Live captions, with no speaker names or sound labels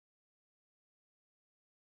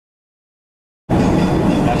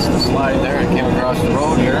slide there and came across the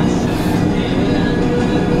road here.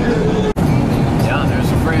 Yeah, there's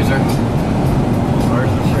the Fraser.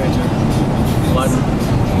 There's the Fraser. Flooding.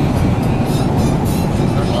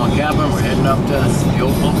 We're going camping. We're heading up to the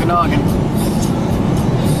old Okanagan.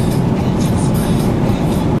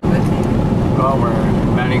 Well, we're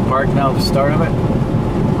in Manning Park now, the start of it.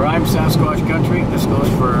 Prime Sasquatch country. This goes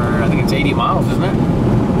for, I think it's 80 miles, isn't it?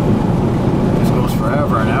 This goes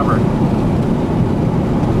forever and ever.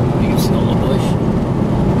 You can smell the bush.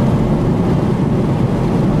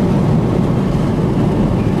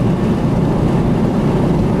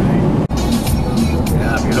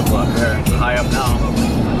 Yeah, beautiful up there. It's high up now.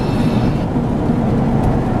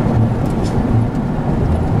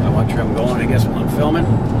 I want to trim going, I guess, while I'm filming.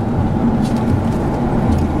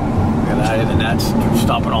 Look at that, and that's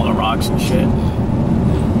stopping all the rocks and shit.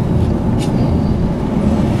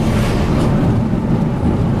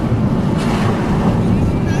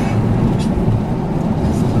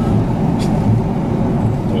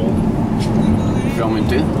 Filming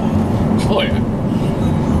too? Oh yeah.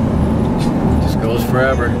 Just goes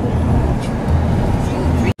forever.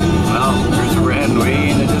 Well, there's a red way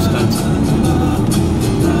in the distance.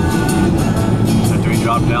 After we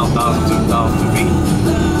drop down thousands and thousands of feet.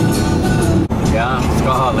 Yeah,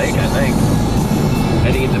 Skaha Lake, I think.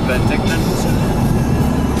 Heading into Penticton.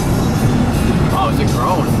 Wow, is it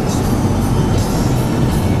growing?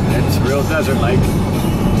 It's a real desert lake.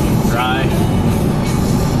 Dry.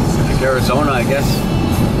 Like Arizona, I guess.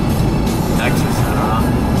 Texas, I don't know.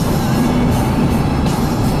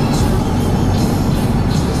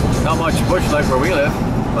 Not much bush like where we live,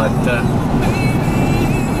 but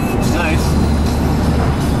it's nice.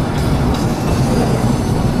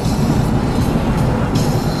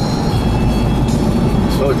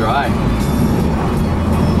 So dry.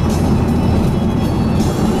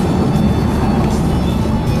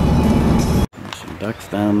 There's some ducks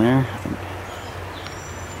down there.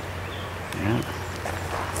 Yeah.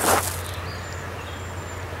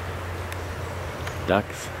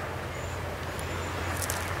 Ducks.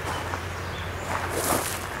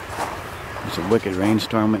 There's a wicked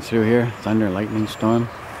rainstorm went through here. Thunder, lightning storm.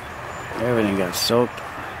 Everything got soaked.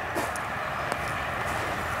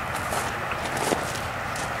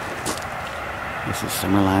 This is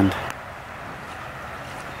Summerland.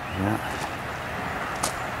 Yeah.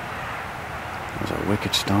 It was a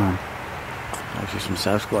wicked storm. Actually some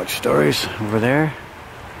Sasquatch stories over there.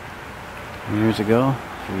 Years ago, a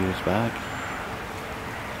few years back.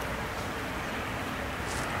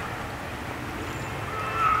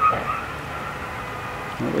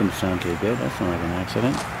 That didn't sound too good. That sounded like an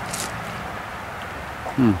accident.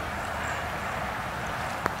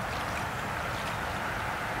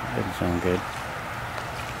 That didn't sound good.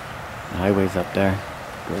 The highway's up there.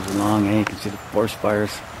 Goes along, and you can see the forest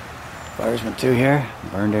fires. Fires went through here,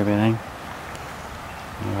 burned everything.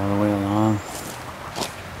 Went all the way along.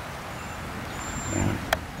 Yeah.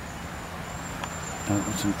 Out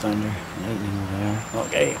with some thunder, lightning over there.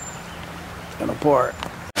 Okay. It's gonna pour.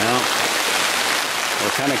 Well,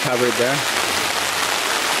 we're kind of covered there.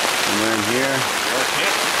 And we're in here.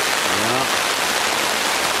 Okay. Yeah.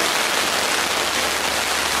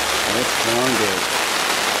 It's going good.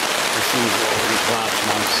 This thing's already collapsed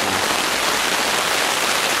months now.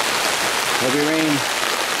 Heavy rain.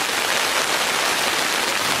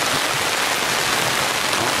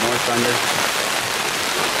 Oh, more thunder.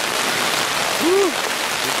 Woo!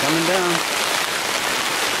 It's coming down.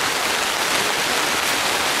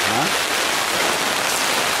 Huh?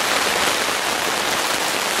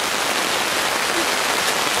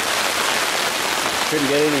 Couldn't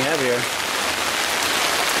get any heavier.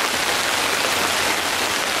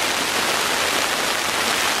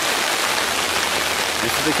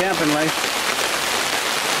 This is the camping life.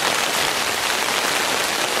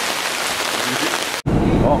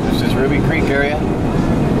 Oh, this is Ruby Creek area.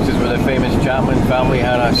 This is where the famous Chapman family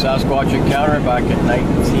had a Sasquatch encounter back in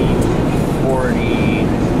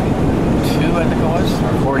 1942, I think it was,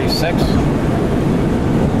 or 46.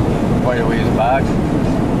 Quite a ways back.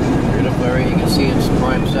 Beautiful area. You can see it's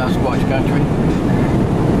prime Sasquatch country.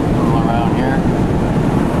 All around here.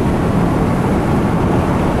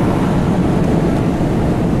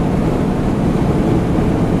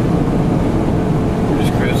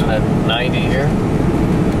 At 90 here.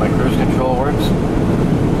 My cruise control works.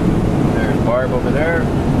 There's Barb over there.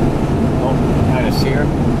 Oh, kind of see her.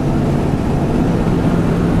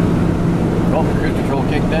 Oh, cruise control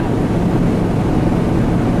kicked in.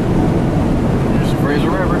 There's the Fraser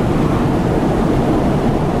River.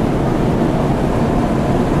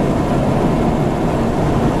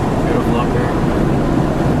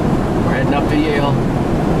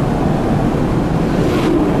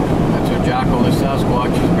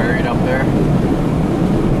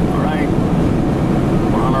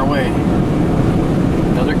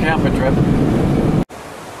 off a trip.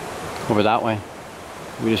 Over that way.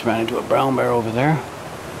 We just ran into a brown bear over there.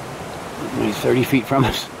 Maybe 30 feet from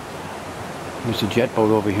us. There's a jet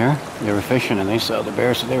boat over here. They were fishing and they saw the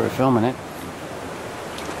bear, so they were filming it.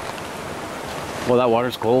 Well, that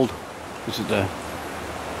water's cold. This is the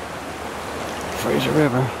Fraser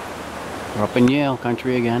River. We're up in Yale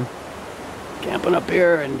country again. Camping up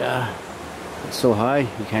here, and it's so high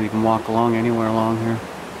you can't even walk along anywhere along here.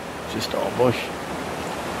 It's just all bush.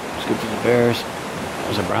 It's good for the bears. That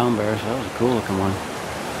was a brown bear, so that was a cool looking one.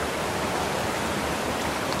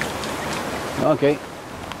 Okay.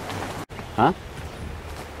 Huh?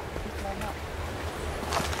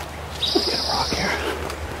 Get a rock here.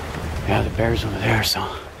 Yeah, the bear's over there, so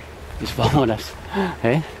he's following us.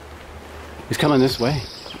 Hey? He's coming this way.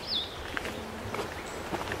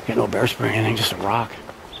 Get no bear spray or anything, just a rock.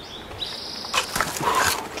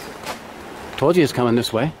 Told you he's coming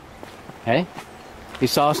this way. Hey? He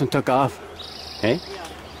saw us and took off. Hey?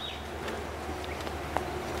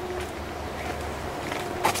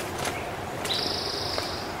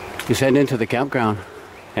 He's heading into the campground.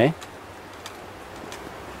 Hey?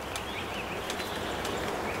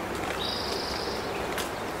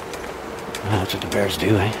 That's what the bears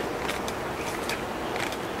do, eh?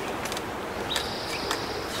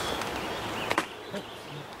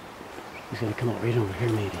 He's gonna come out right over here,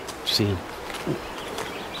 maybe. See him.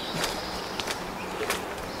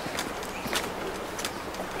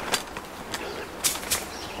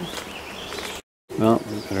 Well,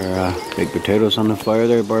 we've got our baked potatoes on the fire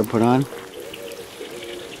there Barb put on.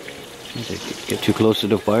 Get too close to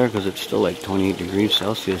the fire because it's still like 28 degrees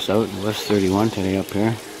Celsius out. It was 31 today up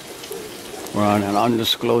here. We're on an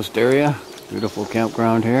undisclosed area. Beautiful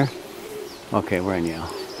campground here. Okay, we're in Yale.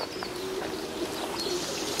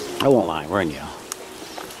 I won't lie, we're in Yale.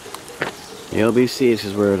 Yale, BC. This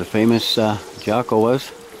is where the famous Jocko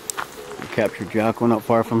was. We captured Jocko not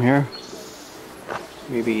far from here.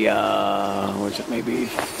 Maybe, what is it, maybe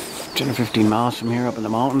 10 or 15 miles from here up in the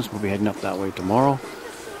mountains. We'll be heading up that way tomorrow.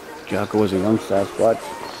 Jocko was a young Sasquatch,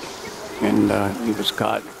 and he was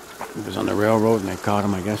caught. He was on the railroad, and they caught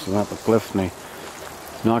him, I guess. He went up a cliff, and they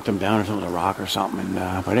knocked him down or something with a rock or something. And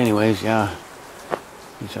but anyways, yeah,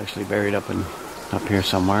 he's actually buried up here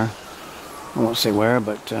somewhere. I won't say where,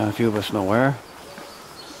 but a few of us know where.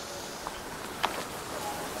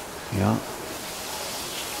 Yeah.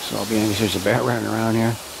 So I'll be honest, there's a bear running around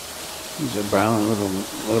here. He's a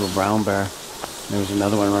little brown bear. There was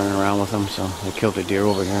another one running around with him, so they killed a deer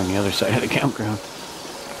over here on the other side of the campground.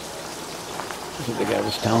 That's what the guy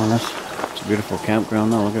was telling us. It's a beautiful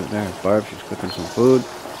campground now. Look at it there. Barb, she's cooking some food.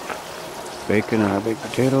 Bacon and our baked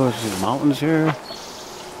potatoes. See the mountains here.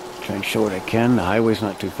 Try and show what I can. The highway's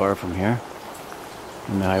not too far from here.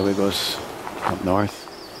 And the highway goes up north.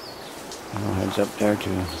 Heads up there to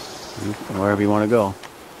wherever you want to go.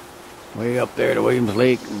 Way up there to Williams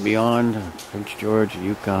Lake and beyond, Prince George,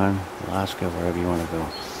 Yukon, Alaska, wherever you want to go.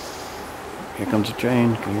 Here comes a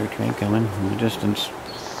train. Can hear a train coming in the distance.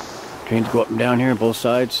 Trains go up and down here, both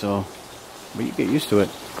sides, so but you get used to it.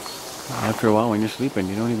 After a while, when you're sleeping,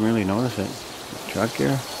 you don't even really notice it. Truck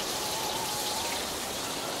here.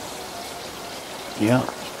 Yeah,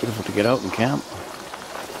 it's beautiful to get out and camp.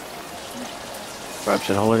 Perhaps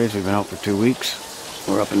at holidays, we've been out for 2 weeks.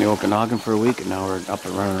 We're up in the Okanagan for a week, and now we're up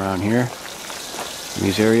and running around here in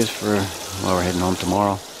these areas well, we're heading home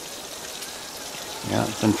tomorrow. Yeah,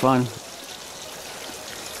 it's been fun.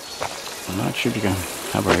 I'm not sure if you can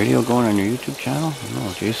have a radio going on your YouTube channel.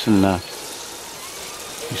 No, Jason,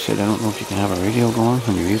 he said, I don't know if you can have a radio going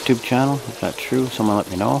on your YouTube channel. If that's true, someone let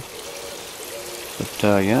me know. But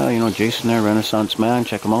yeah, Jason there, Renaissance Man,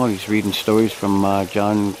 check him out. He's reading stories from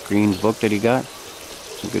John Green's book that he got.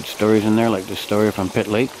 Some good stories in there, like the story from Pitt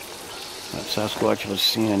Lake. That Sasquatch was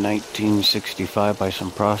seen in 1965 by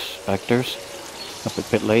some prospectors up at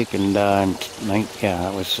Pitt Lake, and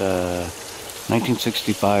that was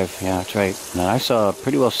 1965. Yeah, that's right. And I saw a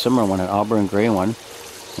pretty well similar one, an Auburn Gray one,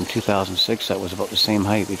 in 2006. That was about the same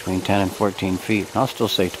height, between 10 and 14 feet. I'll still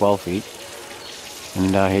say 12 feet.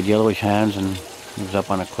 And he had yellowish hands, and he was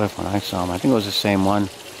up on a cliff when I saw him. I think it was the same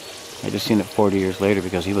one. I just seen it 40 years later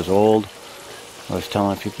because he was old. I was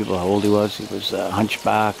telling a few people how old he was. He was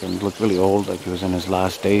hunchback and looked really old, like he was in his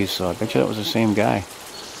last days. So I bet you that was the same guy.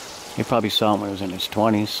 He probably saw him when he was in his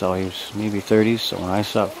 20s, so he was maybe 30s. So when I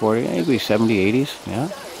saw it 40, maybe 70, 80s. Yeah.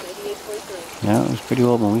 Yeah, it was pretty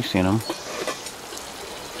old when we seen him.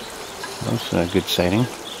 That was a good sighting.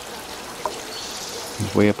 He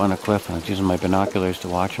was way up on a cliff, and I was using my binoculars to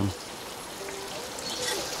watch him.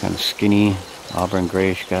 Kind of skinny, auburn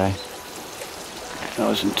grayish guy. That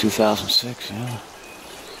was in 2006, yeah.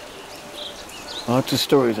 Lots of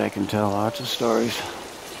stories I can tell, lots of stories.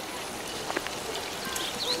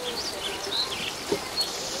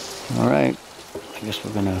 Alright, I guess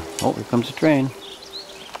we're gonna... Oh, here comes the train.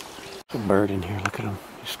 There's a bird in here, look at him.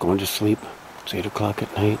 He's going to sleep. It's 8 o'clock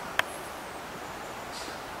at night.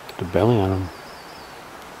 Got the belly on him.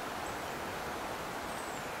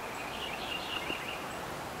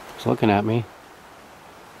 He's looking at me.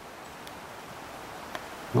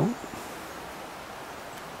 Oh.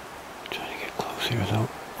 Trying to get close here though.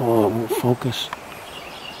 Oh, it won't focus.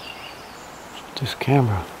 What's with this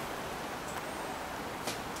camera?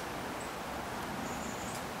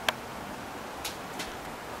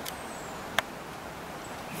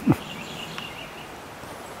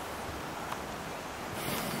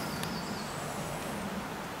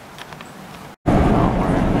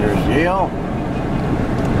 There's Yale.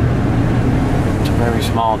 It's a very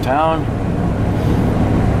small town.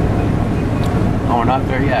 Oh, we're not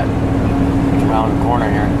there yet. It's around the corner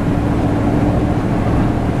here.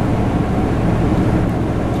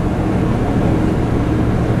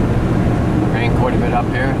 Rained quite a bit up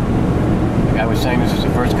here. The guy was saying this is the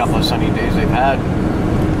first couple of sunny days they've had.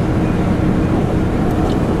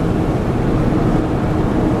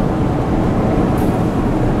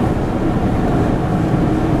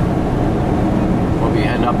 We'll be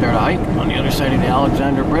heading up there to hike on the other side of the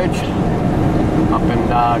Alexander Bridge. Up in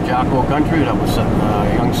Jocko country. That was a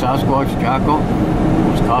young Sasquatch, Jocko.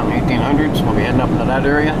 It was caught in the 1800s. We'll be heading up into that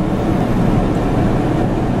area.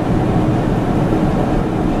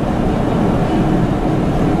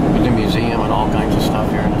 There's a museum and all kinds of stuff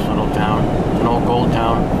here in this little town. It's an old gold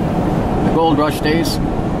town. The gold rush days.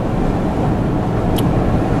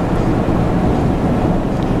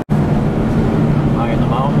 High in the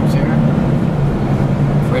mountains here.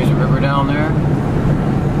 Fraser River down there.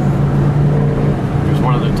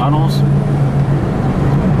 One of the tunnels.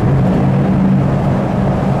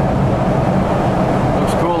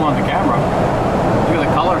 Looks cool on the camera. Look at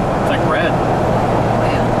the color. It's like red. Oh,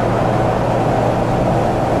 yeah.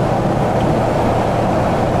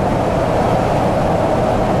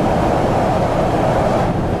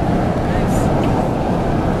 Nice.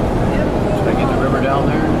 So I get the river down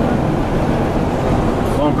there.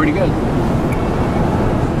 It's flowing pretty good.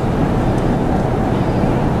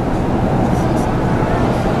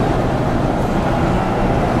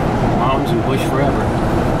 And bush forever.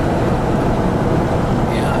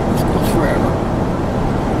 Yeah, this goes forever.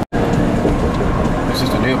 This is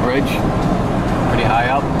the new bridge. Pretty high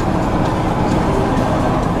up.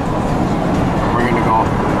 We're gonna go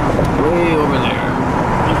way over there.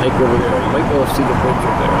 I'll take over there. You might be able to see the bridge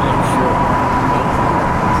up there, I'm not sure.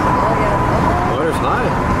 Oh, yeah. Water's high.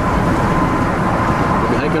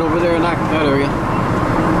 We'll be hiking over there in that area.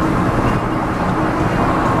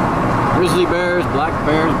 Grizzly bears, black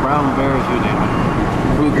bears, brown bears, you name it.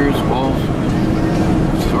 Cougars, wolves.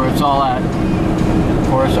 That's where it's all at. Of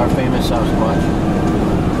course, our famous Sasquatch.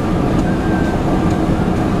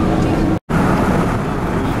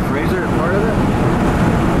 There's the Fraser, part of it.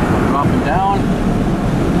 Dropping down.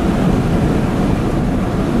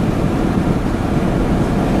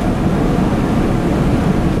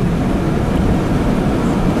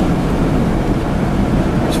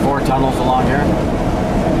 There's 4 tunnels along here.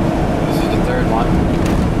 Third one.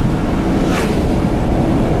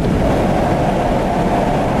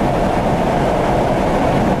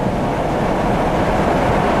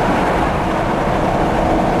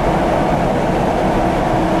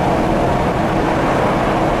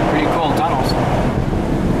 Pretty cool tunnels.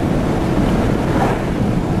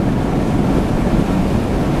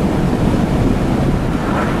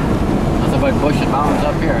 Nothing but bush and mountains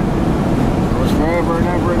up here. It goes forever and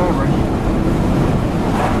ever and ever.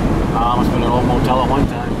 Must have been an old motel at one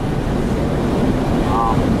time.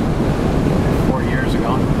 40 years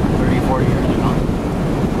ago. 30, 40 years ago.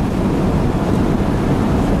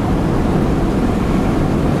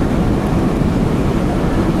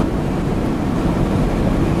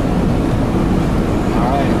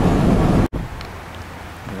 Alright.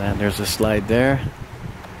 And there's a slide there.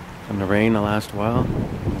 From the rain the last while.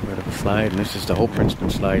 A bit of a slide. And this is the whole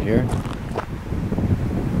Princeton slide here.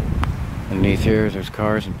 Underneath here, there's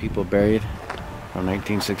cars and people buried from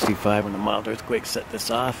 1965 when the mild earthquake set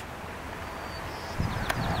this off.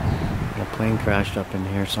 A plane crashed up in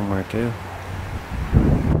here somewhere too.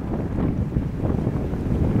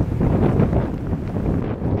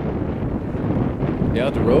 Yeah,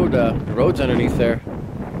 the road's underneath there.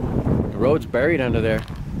 The road's buried under there.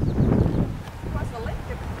 Was a lake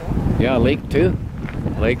there before? Yeah, a lake too.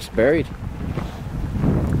 Lake's buried.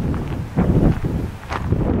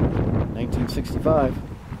 1965.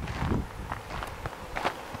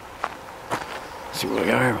 See where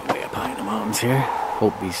we are, way up high in the mountains here.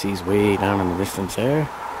 Hope BC's way down in the distance there.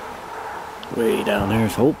 Way down there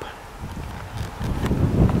is Hope.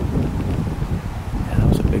 Yeah, that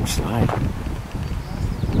was a big slide.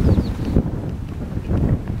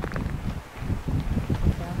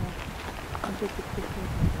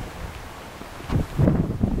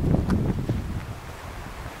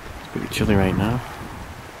 It's pretty chilly right now.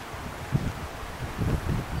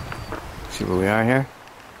 See where we are here?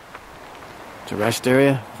 It's a rest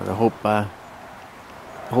area for the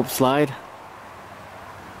Hope slide.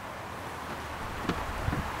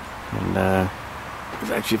 And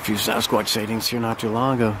there's actually a few Sasquatch sightings here not too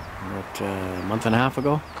long ago, about a month and a half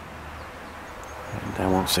ago. And I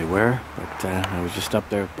won't say where, but I was just up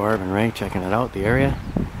there with Barb and Ray checking it out, the area.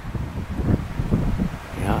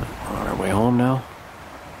 Yeah, we're on our way home now.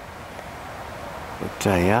 But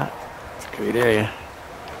yeah, it's a great area.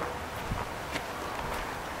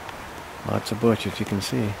 Lots of bush, as you can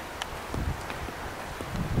see.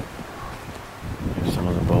 There's some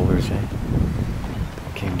of the boulders, eh?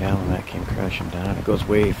 That came down and that came crashing down. It goes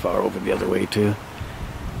way far over the other way too.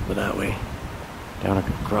 But that way. Down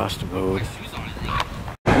across the road.